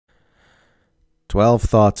12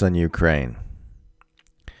 Thoughts on Ukraine.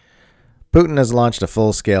 Putin has launched a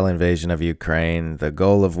full-scale invasion of Ukraine, the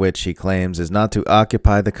goal of which he claims is not to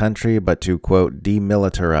occupy the country, but to, quote,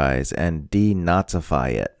 demilitarize and de-Nazify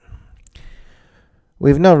it. We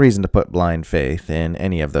have no reason to put blind faith in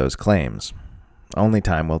any of those claims. Only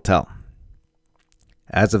time will tell.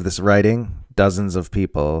 As of this writing, dozens of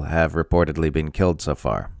people have reportedly been killed so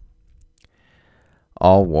far.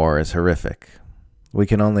 All war is horrific. We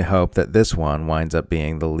can only hope that this one winds up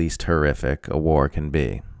being the least horrific a war can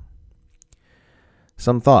be.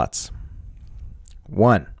 Some thoughts.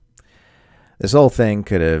 1. This whole thing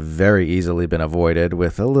could have very easily been avoided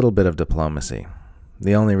with a little bit of diplomacy.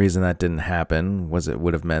 The only reason that didn't happen was it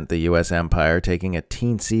would have meant the U.S. empire taking a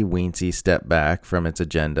teensy-weensy step back from its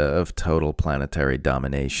agenda of total planetary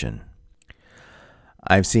domination.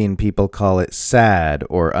 I've seen people call it sad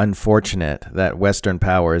or unfortunate that Western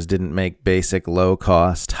powers didn't make basic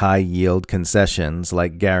low-cost, high-yield concessions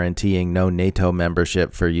like guaranteeing no NATO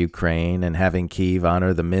membership for Ukraine and having Kyiv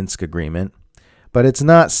honor the Minsk Agreement. But it's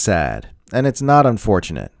not sad, and it's not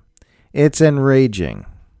unfortunate. It's enraging.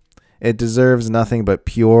 It deserves nothing but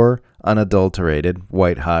pure, unadulterated,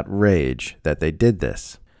 white-hot rage that they did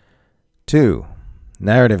this. 2.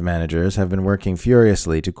 Narrative managers have been working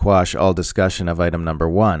furiously to quash all discussion of item number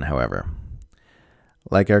 1, however.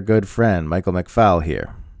 Like our good friend Michael McFowle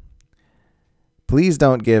here. Please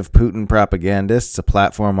don't give Putin propagandists a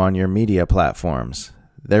platform on your media platforms.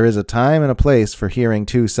 There is a time and a place for hearing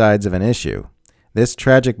two sides of an issue. This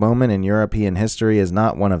tragic moment in European history is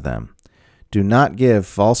not one of them. Do not give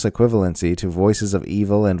false equivalency to voices of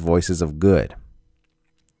evil and voices of good.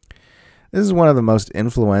 This is one of the most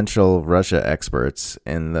influential Russia experts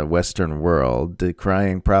in the Western world,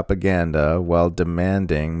 decrying propaganda while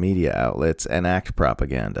demanding media outlets enact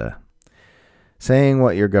propaganda. Saying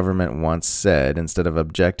what your government once said instead of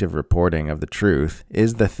objective reporting of the truth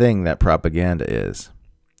is the thing that propaganda is.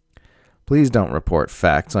 Please don't report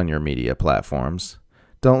facts on your media platforms.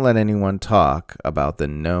 Don't let anyone talk about the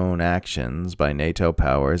known actions by NATO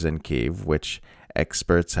powers in Kyiv, which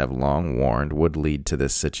experts have long warned would lead to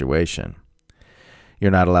this situation. You're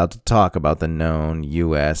not allowed to talk about the known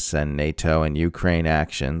U.S. and NATO and Ukraine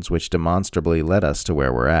actions which demonstrably led us to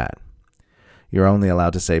where we're at. You're only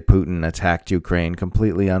allowed to say Putin attacked Ukraine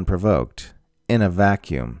completely unprovoked, in a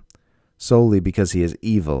vacuum, solely because he is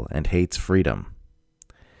evil and hates freedom.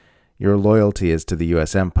 Your loyalty is to the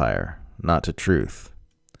U.S. empire, not to truth.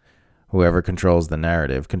 Whoever controls the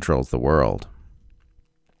narrative controls the world.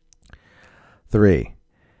 3.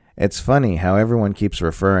 It's funny how everyone keeps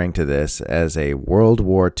referring to this as a World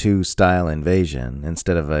War II style invasion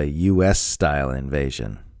instead of a U.S. style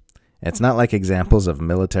invasion. It's not like examples of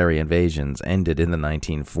military invasions ended in the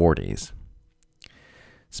 1940s.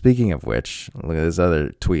 Speaking of which, look at this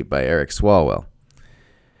other tweet by Eric Swalwell.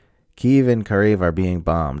 Kyiv and Kharkiv are being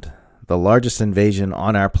bombed. The largest invasion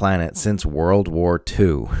on our planet since World War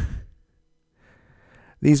II.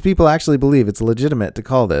 These people actually believe it's legitimate to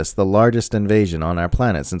call this the largest invasion on our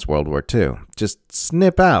planet since World War II. Just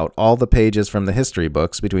snip out all the pages from the history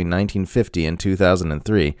books between 1950 and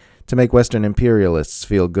 2003 to make Western imperialists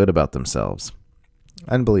feel good about themselves.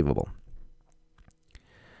 Unbelievable.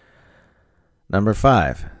 Number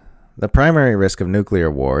 5. The primary risk of nuclear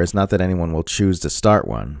war is not that anyone will choose to start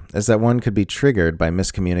one, it's that one could be triggered by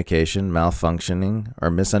miscommunication, malfunctioning, or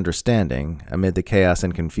misunderstanding amid the chaos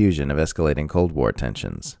and confusion of escalating Cold War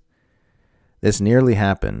tensions. This nearly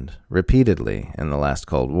happened, repeatedly, in the last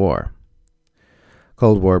Cold War.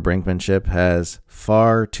 Cold War brinkmanship has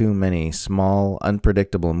far too many small,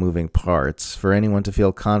 unpredictable moving parts for anyone to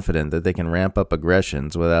feel confident that they can ramp up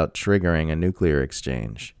aggressions without triggering a nuclear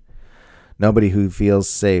exchange. Nobody who feels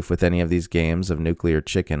safe with any of these games of nuclear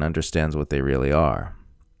chicken understands what they really are.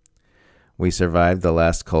 We survived the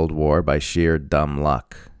last Cold War by sheer dumb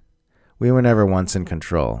luck. We were never once in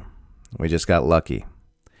control. We just got lucky.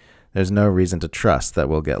 There's no reason to trust that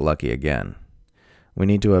we'll get lucky again. We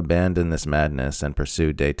need to abandon this madness and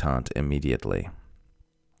pursue détente immediately.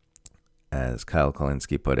 As Kyle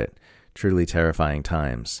Kolinsky put it, truly terrifying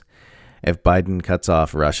times. If Biden cuts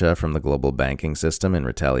off Russia from the global banking system in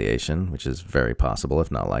retaliation, which is very possible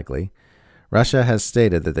if not likely, Russia has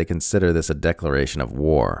stated that they consider this a declaration of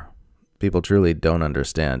war. People truly don't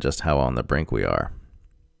understand just how on the brink we are.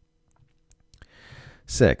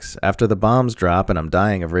 6. After the bombs drop and I'm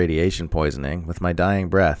dying of radiation poisoning, with my dying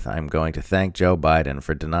breath, I'm going to thank Joe Biden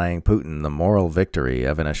for denying Putin the moral victory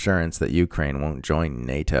of an assurance that Ukraine won't join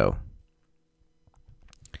NATO.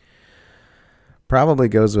 Probably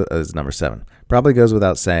goes with, is number 7. Probably goes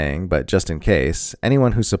without saying, but just in case,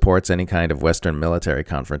 anyone who supports any kind of Western military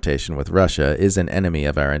confrontation with Russia is an enemy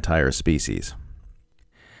of our entire species.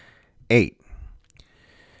 8.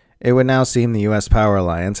 It would now seem the U.S. power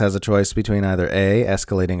alliance has a choice between either A,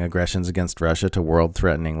 escalating aggressions against Russia to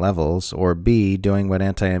world-threatening levels, or B, doing what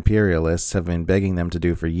anti-imperialists have been begging them to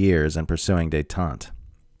do for years and pursuing détente.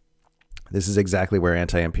 This is exactly where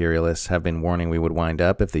anti-imperialists have been warning we would wind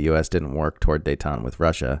up if the U.S. didn't work toward détente with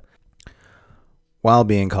Russia, while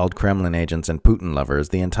being called Kremlin agents and Putin lovers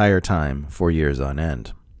the entire time for years on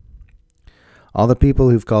end. All the people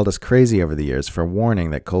who've called us crazy over the years for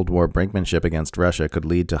warning that Cold War brinkmanship against Russia could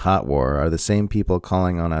lead to hot war are the same people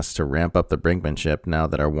calling on us to ramp up the brinkmanship now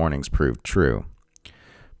that our warnings proved true.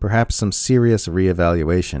 Perhaps some serious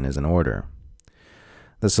reevaluation is in order.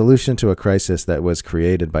 The solution to a crisis that was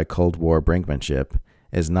created by Cold War brinkmanship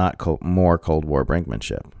is not more Cold War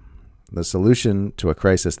brinkmanship. The solution to a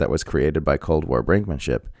crisis that was created by Cold War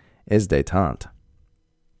brinkmanship is détente.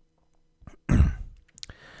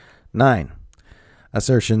 9.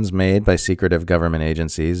 Assertions made by secretive government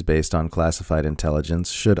agencies based on classified intelligence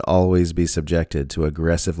should always be subjected to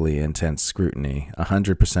aggressively intense scrutiny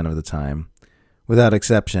 100% of the time, without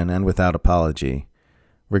exception and without apology,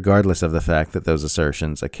 regardless of the fact that those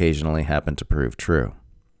assertions occasionally happen to prove true.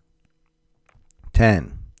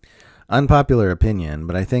 10. Unpopular opinion,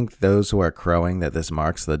 but I think those who are crowing that this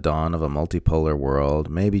marks the dawn of a multipolar world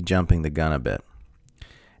may be jumping the gun a bit.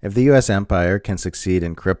 If the U.S. empire can succeed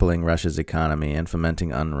in crippling Russia's economy and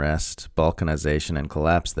fomenting unrest, balkanization, and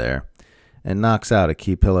collapse there, it knocks out a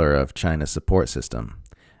key pillar of China's support system,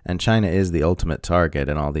 and China is the ultimate target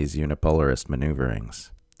in all these unipolarist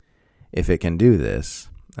maneuverings. If it can do this,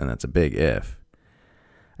 and that's a big if,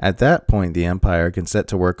 at that point the empire can set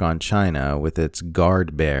to work on China with its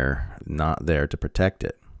guard bear not there to protect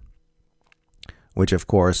it, which of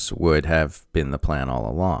course would have been the plan all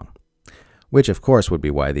along. Which, of course, would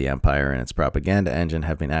be why the empire and its propaganda engine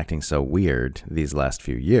have been acting so weird these last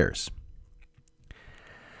few years.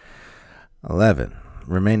 11.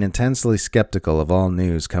 Remain intensely skeptical of all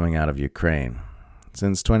news coming out of Ukraine.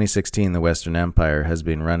 Since 2016, the Western Empire has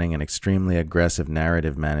been running an extremely aggressive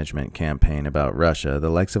narrative management campaign about Russia, the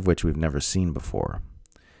likes of which we've never seen before.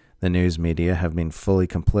 The news media have been fully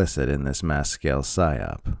complicit in this mass-scale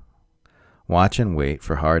psyop. Watch and wait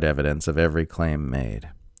for hard evidence of every claim made.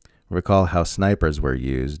 Recall how snipers were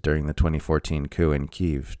used during the 2014 coup in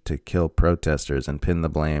Kyiv to kill protesters and pin the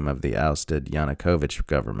blame of the ousted Yanukovych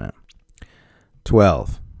government.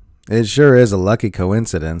 12. It sure is a lucky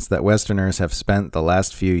coincidence that Westerners have spent the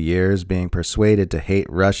last few years being persuaded to hate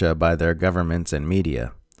Russia by their governments and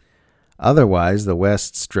media. Otherwise, the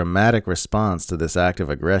West's dramatic response to this act of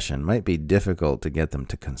aggression might be difficult to get them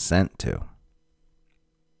to consent to.